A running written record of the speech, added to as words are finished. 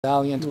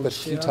valiant but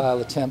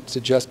futile attempt to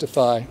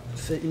justify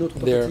fait une autre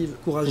their tentative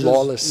courageuse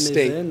lawless mais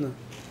state vaine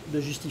de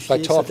justifier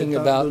by cet talking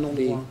état de about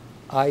the non-droit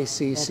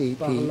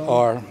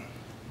ICCPR,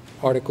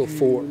 Article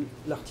 4.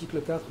 L'article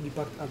 4 du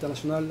pacte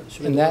international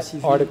sur les In droits that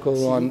civils.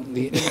 article on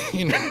the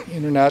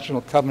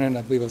International Covenant,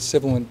 I believe, of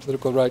Civil and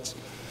Political Rights,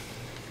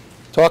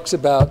 talks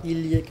about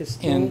Il y est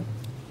question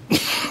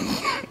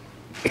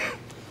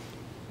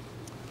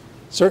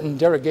certain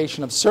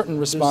derogation of certain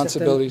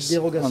responsibilities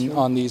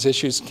on these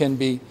issues can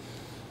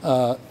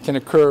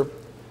occur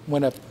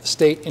when a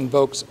state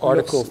invokes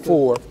Article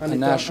 4, a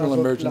national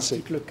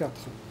emergency.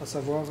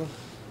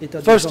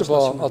 First of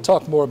all, I'll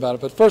talk more about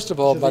it, but first of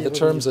all, by the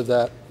terms of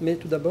that,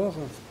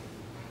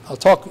 I'll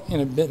talk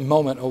in a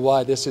moment of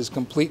why this is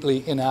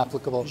completely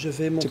inapplicable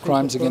to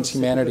crimes against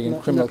humanity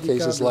and criminal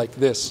cases like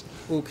this.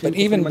 But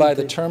even by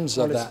the terms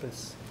of that,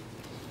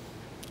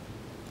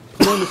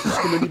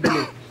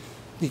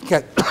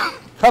 the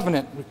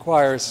covenant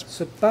requires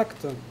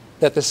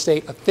that the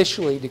state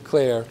officially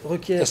declare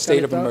a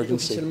state of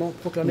emergency.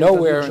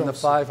 Nowhere in the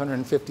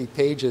 550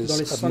 pages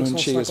of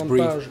Nuncia's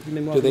brief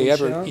do they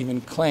ever even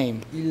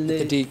claim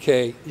that the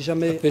DK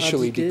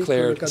officially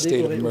declared a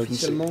state of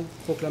emergency.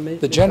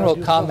 The general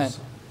comment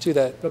to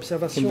that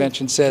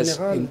convention says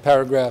in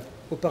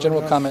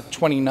General Comment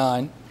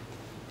 29,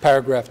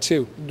 Paragraph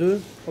 2,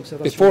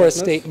 before a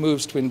state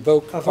moves to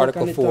invoke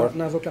Article 4,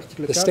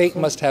 the state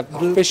must have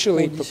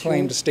officially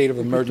proclaimed a state of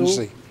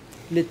emergency.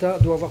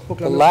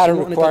 The latter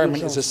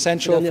requirement is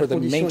essential for the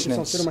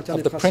maintenance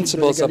of the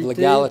principles of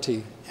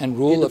legality and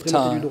rule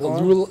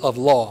of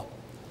law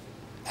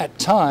at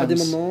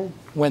times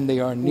when they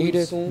are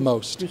needed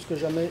most.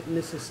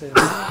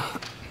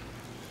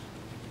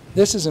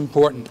 This is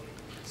important,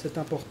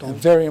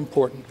 very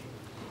important.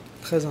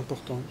 Très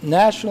important.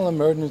 National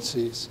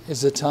emergencies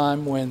is a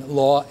time when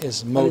law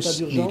is most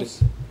needed,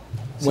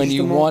 when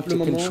you want to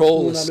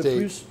control the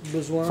state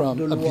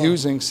from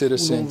abusing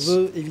citizens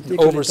and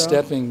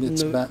overstepping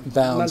its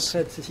bounds.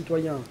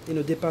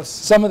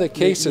 Some of the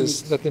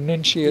cases that the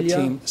Nuncia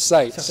team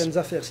cites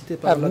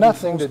have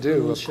nothing to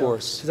do, of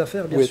course,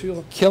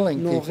 with killing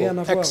people,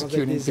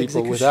 executing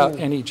people without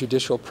any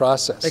judicial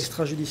process.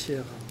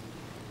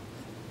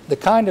 The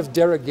kind of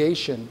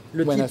derogation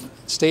when a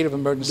state of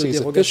emergency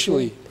is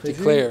officially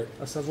declared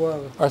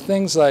are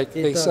things like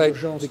they cite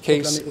the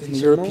case in the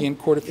European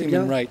Court of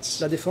Human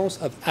Rights of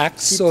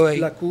Aksoy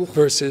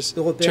versus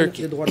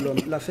Turkey.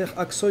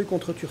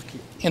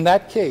 In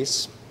that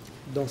case,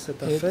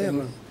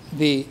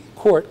 the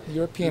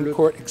European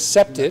Court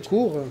accepted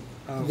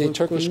the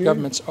Turkish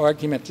government's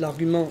argument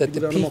that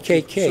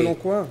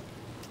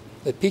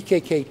the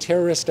PKK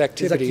terrorist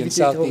activity in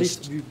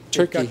southeast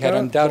Turkey had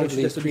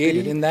undoubtedly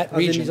created in that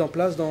region a,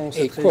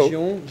 quote,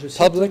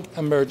 public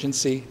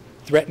emergency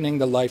threatening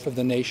the life of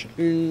the nation.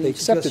 They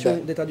accepted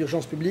that.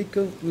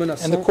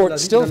 And the court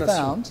still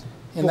found,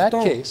 in that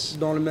case,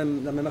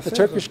 the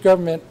Turkish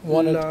government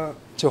wanted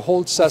to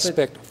hold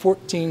suspects for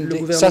 14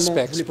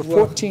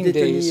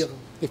 days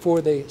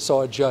before they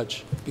saw a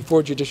judge,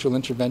 before judicial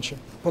intervention.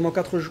 Pendant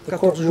 14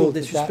 jours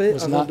des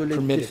suspects avant de les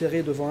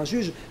déférer devant un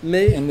juge,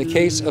 mais in the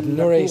case of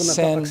Nure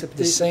Sen,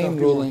 the same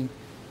ruling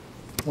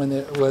when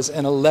there was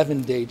an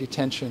 11-day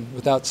detention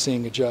without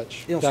seeing a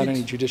judge, without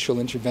any judicial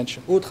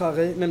intervention. Autre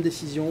arrêt, même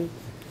décision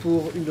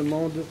pour une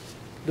demande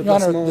de Your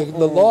Honor, placement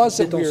the laws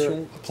en that we're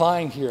détention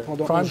applying here,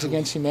 pendant crimes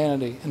against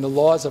humanity, and the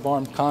laws of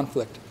armed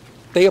conflict,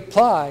 they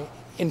apply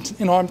in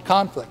armed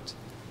conflict.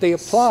 They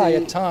apply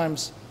at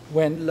times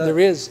when there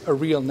is a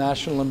real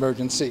national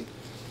emergency.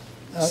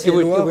 It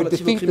would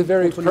defeat the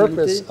very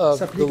purpose of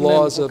the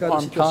laws of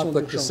armed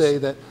conflict to say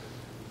that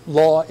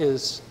law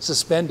is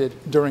suspended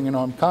during an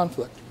armed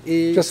conflict.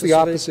 Just the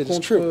opposite is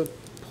true.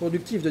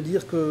 Productif de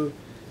dire que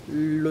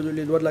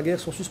les lois de la guerre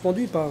sont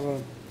suspendues par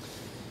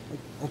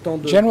en temps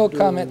de General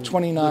Comment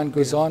 29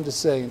 goes on to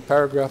say in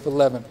paragraph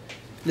 11.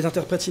 Les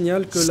interprètes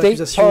signalent que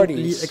l'accusation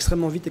lit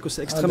extrêmement vite et que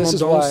c'est extrêmement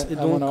dense et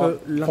donc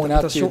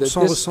l'interprétation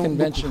s'en ressent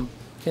beaucoup.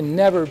 Can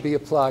never be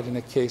applied in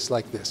a case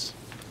like this.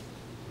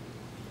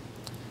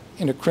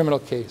 In a criminal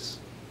case,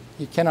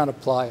 you cannot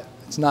apply it.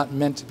 It's not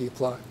meant to be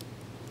applied.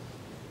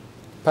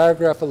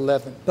 Paragraph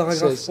 11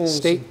 says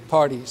state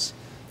parties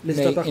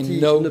may in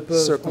no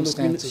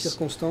circumstances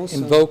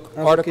invoke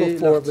Article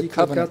 4 of the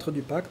Covenant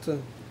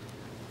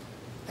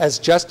as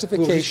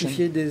justification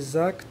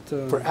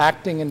for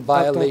acting in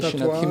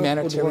violation of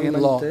humanitarian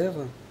law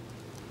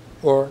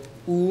or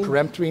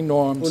peremptory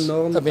norms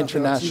of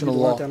international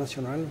law.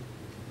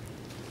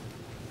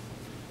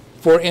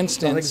 For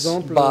instance,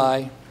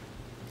 by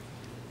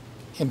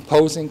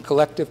imposing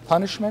collective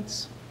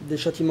punishments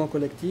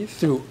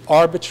through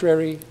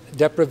arbitrary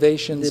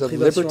deprivations of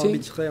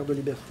liberty.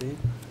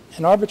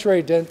 An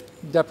arbitrary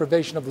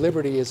deprivation of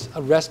liberty is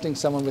arresting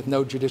someone with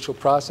no judicial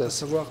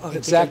process,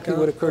 exactly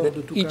what occurred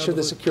at each of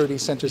the security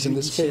centers in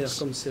this case.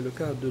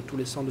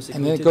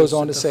 And then it goes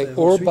on to say,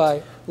 or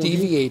by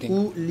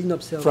deviating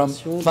from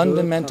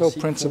fundamental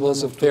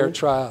principles of fair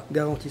trial,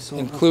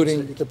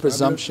 including the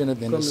presumption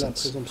of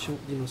innocence,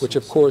 which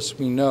of course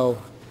we know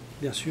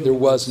there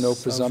was no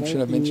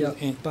presumption of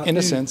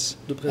innocence,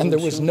 and there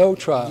was no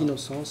trial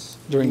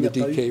during the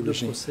DK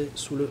regime.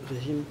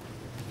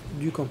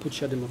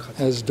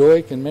 As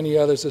Doig and many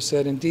others have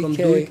said, in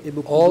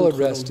DK, all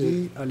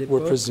arrested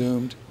were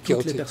presumed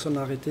guilty.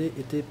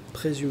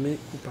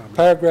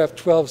 Paragraph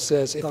 12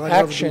 says, if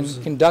action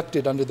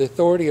conducted under the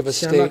authority of a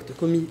state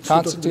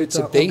constitutes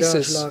a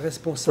basis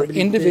for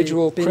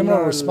individual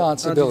criminal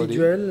responsibility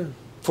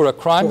for a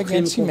crime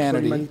against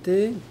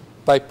humanity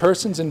by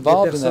persons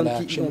involved in that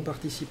action,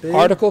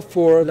 Article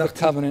 4 of the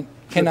Covenant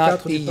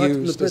cannot be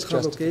used as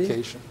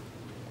justification.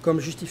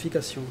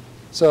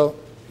 So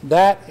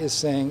that is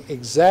saying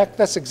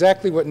that's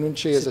exactly what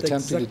Nunchi is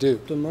attempting to do.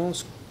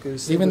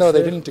 Even though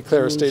they didn't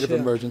declare a state of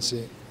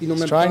emergency,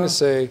 it's trying to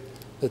say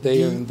that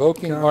they are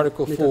invoking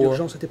Article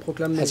 4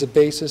 as a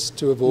basis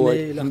to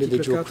avoid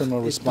individual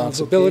criminal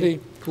responsibility.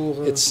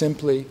 It's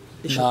simply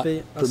not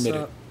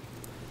permitted.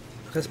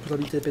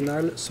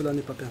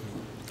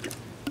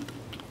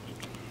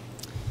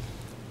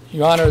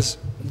 Your Honors,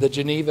 the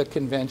Geneva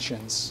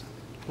Conventions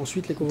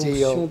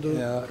deal,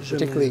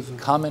 particularly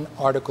Common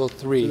Article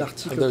 3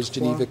 of those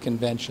Geneva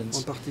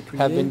Conventions,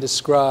 have been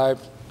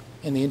described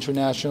in the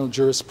international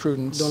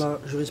jurisprudence,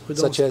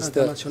 such as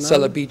the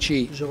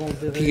Celebici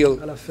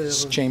Appeal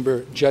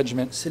Chamber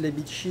judgment,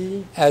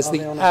 as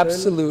the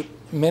absolute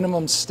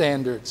minimum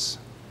standards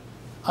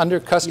under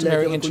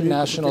customary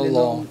international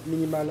law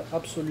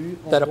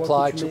that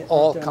apply to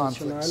all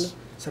conflicts,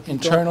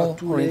 internal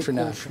or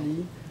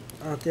international.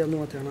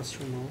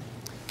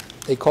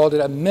 They called it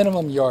a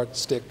minimum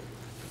yardstick,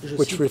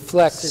 which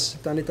reflects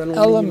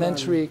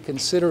elementary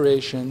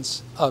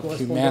considerations of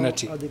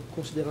humanity. And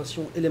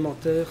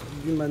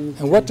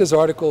what does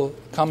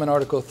Common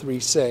Article 3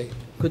 say?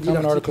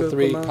 Common Article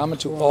 3, common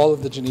to all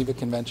of the Geneva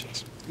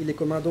Conventions.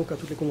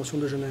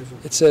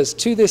 It says,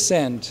 to this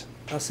end,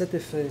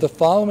 the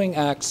following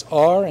acts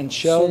are and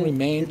shall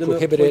remain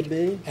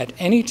prohibited at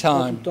any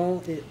time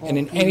and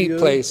in any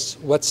place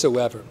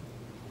whatsoever,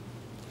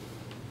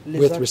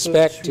 with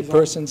respect to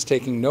persons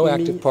taking no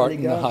active part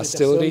in the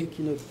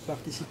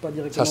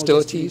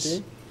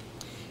hostilities,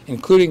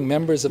 including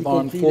members of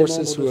armed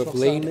forces who have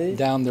laid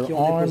down their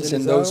arms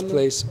in those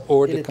places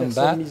or to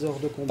combat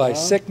by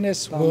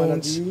sickness,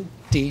 wounds,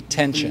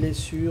 detention.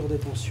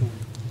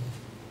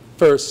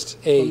 First,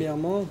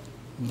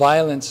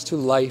 violence to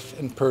life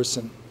and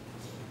person,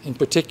 in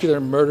particular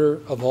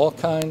murder of all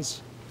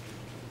kinds,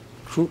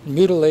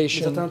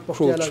 mutilation,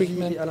 cruel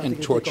treatment,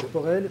 and torture.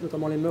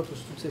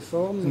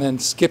 And then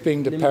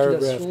skipping to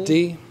paragraph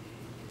D,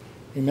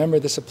 remember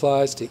this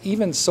applies to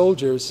even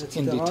soldiers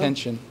in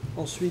detention.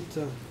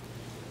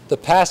 The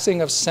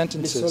passing of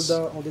sentences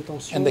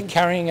and the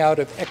carrying out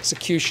of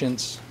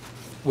executions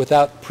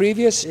without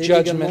previous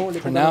judgment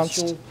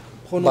pronounced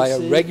by a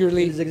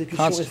regularly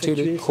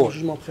constituted court,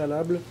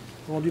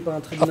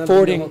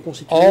 affording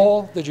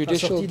all the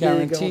judicial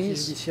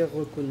guarantees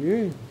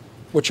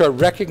which are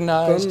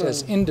recognized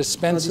as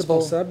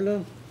indispensable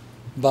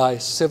by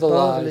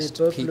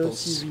civilized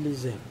peoples.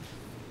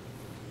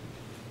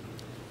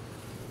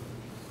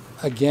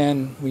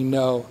 Again, we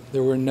know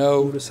there were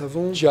no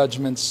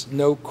judgments,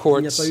 no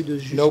courts,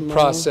 no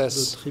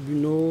process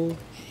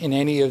in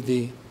any of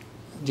the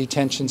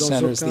detention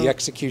centers, the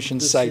execution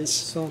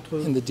sites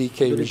in the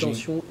DK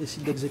regime.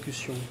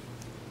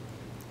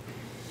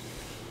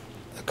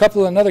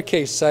 Another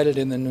case cited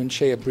in the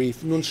Nunchia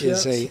brief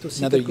is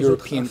another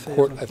European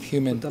Court of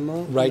Human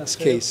Rights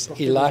case,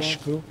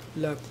 Ilashku.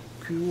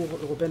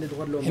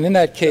 And in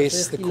that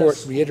case, the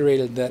court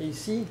reiterated that,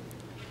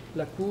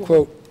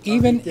 quote,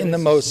 even in the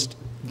most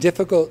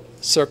difficult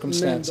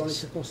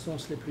circumstances,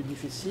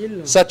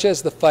 such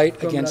as the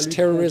fight against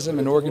terrorism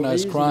and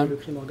organized crime,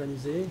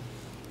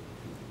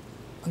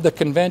 the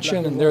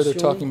convention, and there they're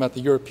talking about the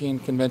European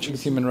Convention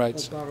of Human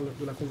Rights,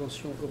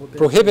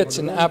 prohibits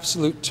in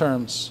absolute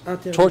terms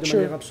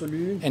torture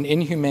and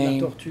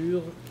inhumane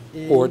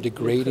or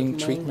degrading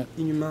treatment.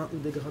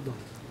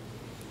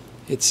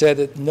 It said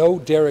that no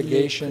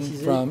derogation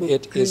from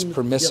it is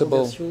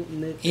permissible,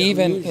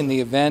 even in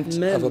the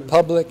event of a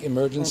public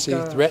emergency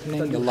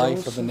threatening the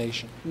life of a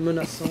nation.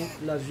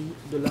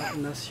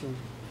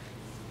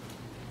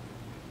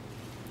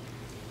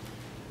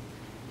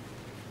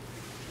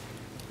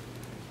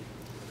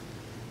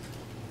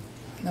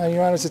 Now,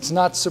 Your Honors, it's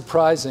not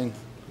surprising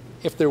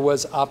if there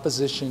was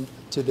opposition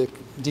to the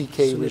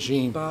DK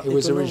regime. It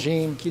was a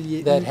regime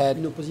that had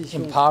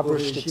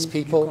impoverished its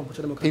people.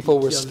 People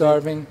were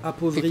starving.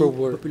 People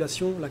were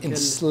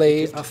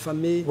enslaved,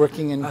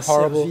 working in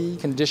horrible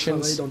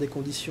conditions.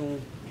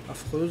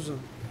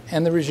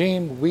 And the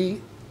regime,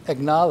 we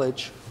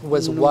acknowledge,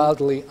 was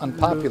wildly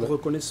unpopular.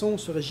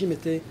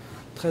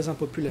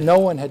 No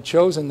one had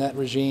chosen that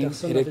regime.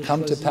 It had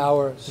come to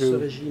power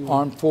through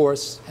armed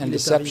force and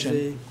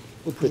deception,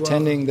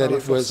 pretending that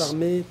it was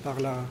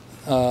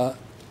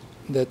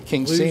that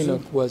King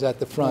Sihanouk was at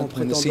the front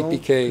when the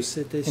CPK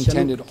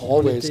intended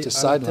always to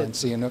sideline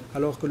Sihanouk.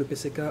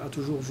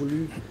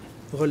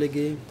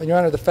 But, Your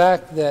Honor, the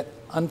fact that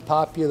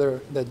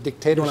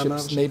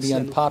dictatorships may be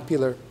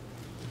unpopular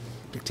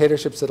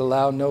dictatorships that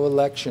allow no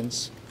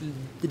elections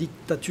des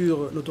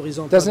dictatures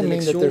n'autorisant pas doesn't mean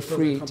that d'élections they're peuvent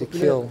free être to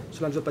impopulaires. kill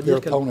Cela ne veut pas their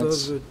dire qu'elles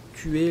opponents peuvent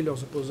tuer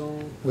leurs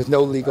opposants with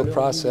no legal à leur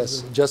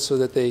process guise, just so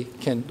that they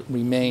can de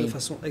remain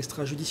façon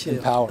extrajudiciaire.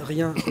 in power.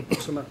 Rien que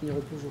pour se maintenir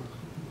au pouvoir.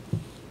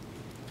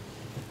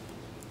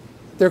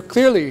 There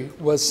clearly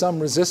was some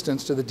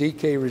resistance to the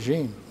DK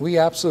regime. We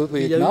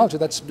absolutely acknowledge it.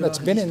 That's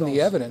been in the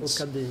evidence.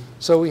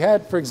 So we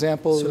had, for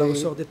example, the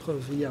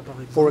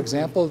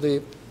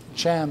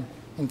Cham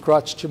in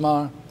Krach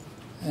Chamar,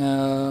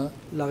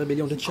 la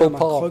rébellion de Cham à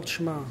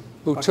Krach-Chamar,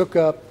 who took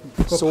up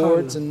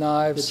swords and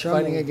knives,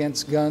 fighting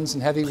against guns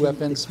and heavy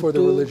weapons for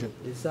their religion.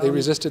 They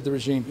resisted the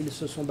regime.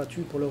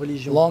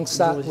 Long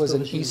Sat was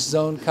an East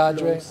Zone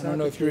cadre. I don't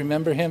know if you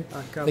remember him.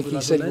 I think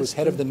he said he was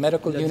head of the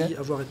medical unit.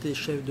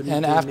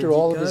 And after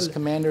all of his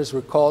commanders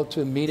were called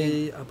to a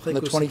meeting on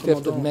the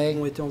 25th of May,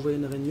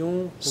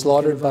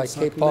 slaughtered by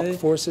K-pop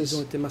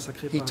forces,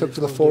 he took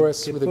to the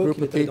forest with a group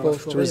of people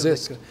to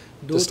resist,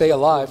 to stay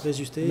alive,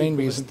 main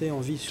reason,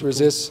 to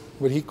resist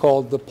what he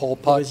called the Pol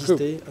Pot coup.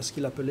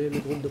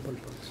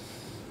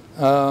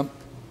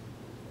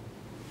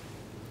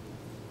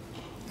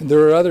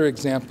 There are other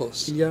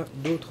examples.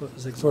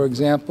 For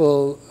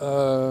example,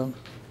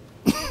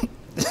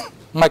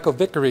 Michael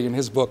Vickery, in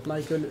his book,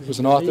 who's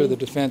an author of the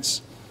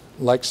defense,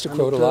 likes to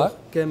quote a lot.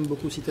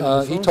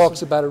 He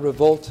talks about a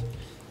revolt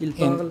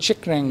in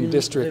Chikrang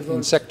district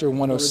in Sector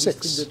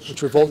 106,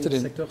 which revolted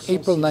in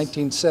April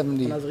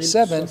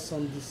 1977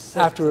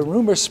 after a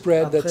rumor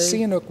spread that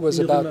Sihanouk was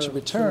about to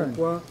return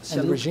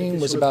and the regime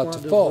was about to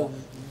fall.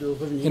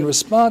 In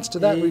response to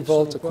that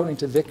revolt, according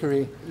to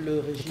Vickery,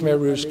 the Khmer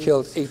Rouge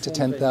killed 8,000 to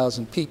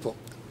 10,000 people.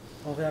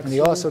 And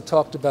he also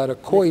talked about a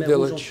Khoi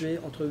village,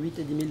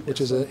 which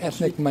is an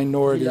ethnic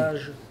minority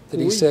that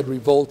he said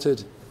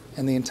revolted,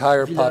 and the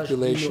entire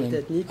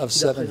population of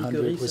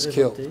 700 was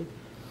killed.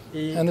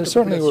 And there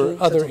certainly were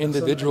other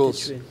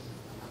individuals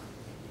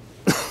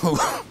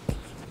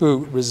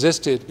who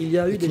resisted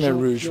the Khmer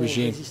Rouge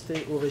regime.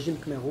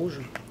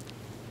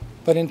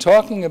 But in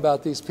talking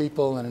about these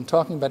people and in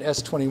talking about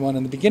S-21,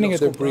 in the beginning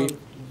of their brief,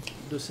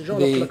 the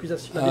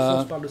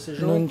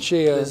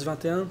Nunchia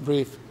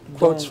brief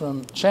quotes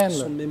from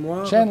Chandler.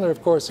 Chandler,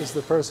 of course, is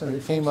the person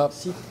who came up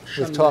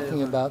with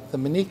talking about the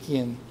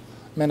Manichaean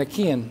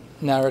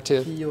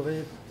narrative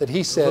that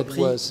he said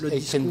was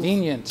a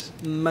convenient,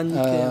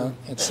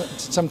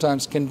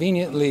 sometimes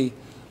conveniently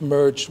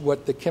merged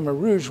what the Khmer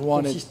Rouge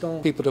wanted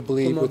people to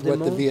believe with what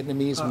the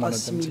Vietnamese wanted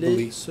them to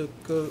believe.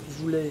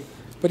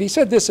 But he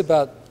said this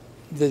about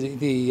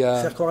the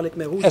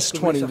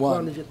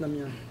S-21.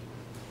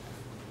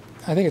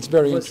 I think it's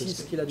very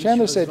interesting.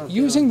 Chandler said,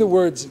 using the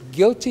words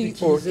guilty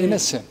or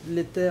innocent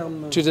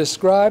to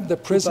describe the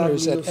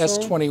prisoners at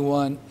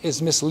S-21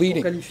 is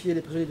misleading.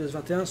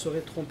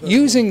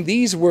 Using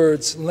these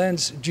words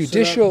lends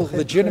judicial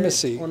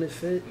legitimacy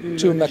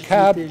to a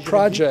macabre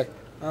project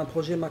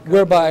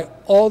whereby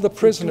all the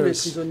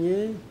prisoners,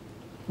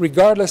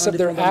 regardless of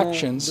their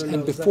actions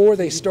and before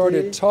they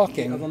started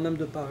talking,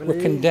 were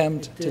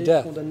condemned to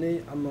death.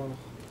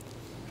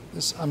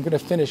 I'm going to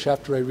finish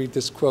after I read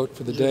this quote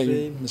for the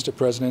day, Mr.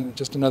 President,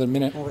 just another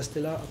minute.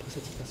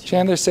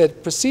 Chandler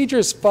said,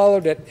 procedures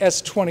followed at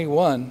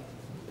S-21,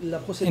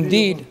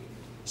 indeed,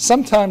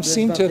 sometimes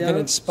seem to have been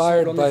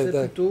inspired by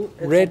the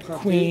Red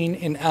Queen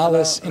in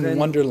Alice in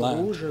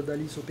Wonderland,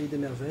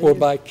 or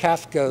by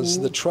Kafka's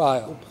The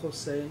Trial.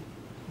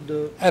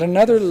 At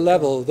another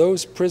level,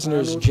 those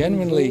prisoners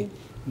genuinely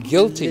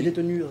guilty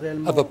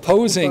of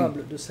opposing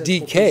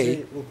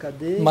DK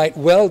might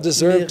well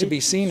deserve to be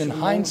seen in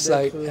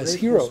hindsight as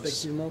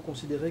heroes,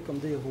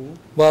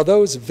 while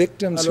those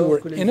victims who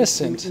were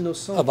innocent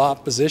of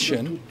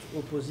opposition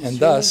and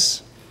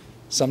thus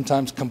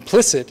sometimes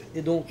complicit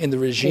in the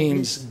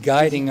regime's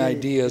guiding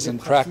ideas and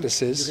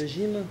practices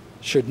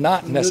should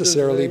not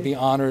necessarily be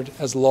honored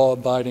as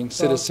law-abiding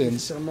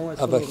citizens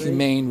of a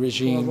humane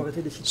regime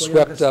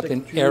swept up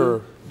in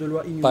error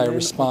by a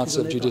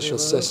responsive judicial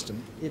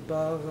system.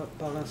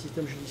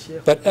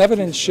 But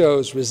evidence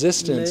shows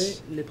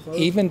resistance,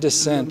 even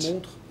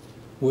dissent,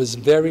 was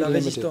very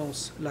limited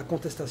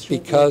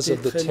because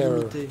of the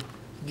terror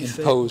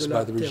imposed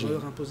by the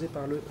regime.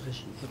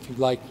 If you'd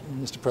like,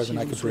 Mr.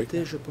 President, I could break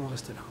that.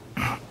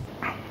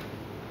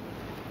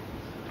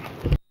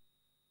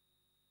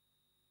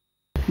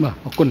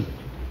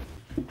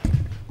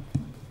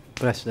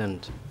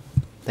 President,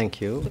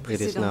 thank you.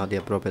 It is now the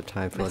appropriate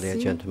time for the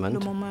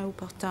adjournment.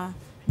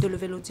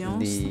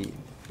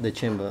 The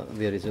chamber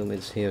will resume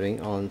its hearing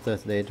on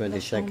Thursday,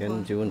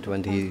 22nd June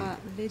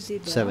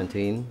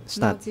 2017,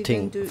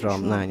 starting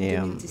from 9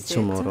 a.m.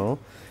 tomorrow.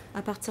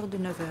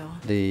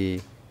 The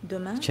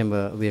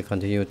Chamber will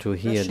continue to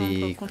hear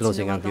the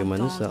closing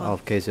arguments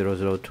of case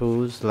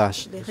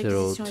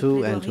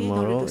 002/02, and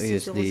tomorrow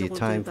is the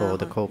time for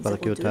the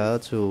co-prosecutor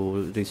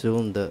to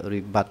resume the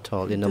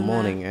rebuttal in the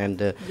morning, and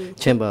the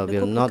Chamber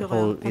will not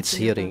hold its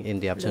hearing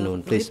in the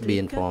afternoon. Please be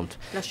informed.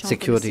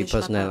 Security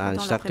personnel are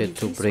instructed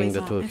to bring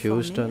the two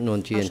accused,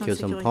 Nunchi and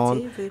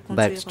Kyusampon,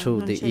 back to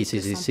the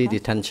ECCC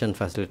detention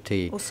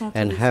facility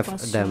and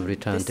have them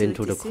returned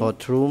into the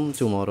courtroom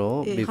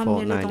tomorrow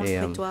before 9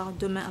 a.m.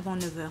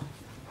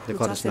 The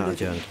court is now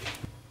adjourned.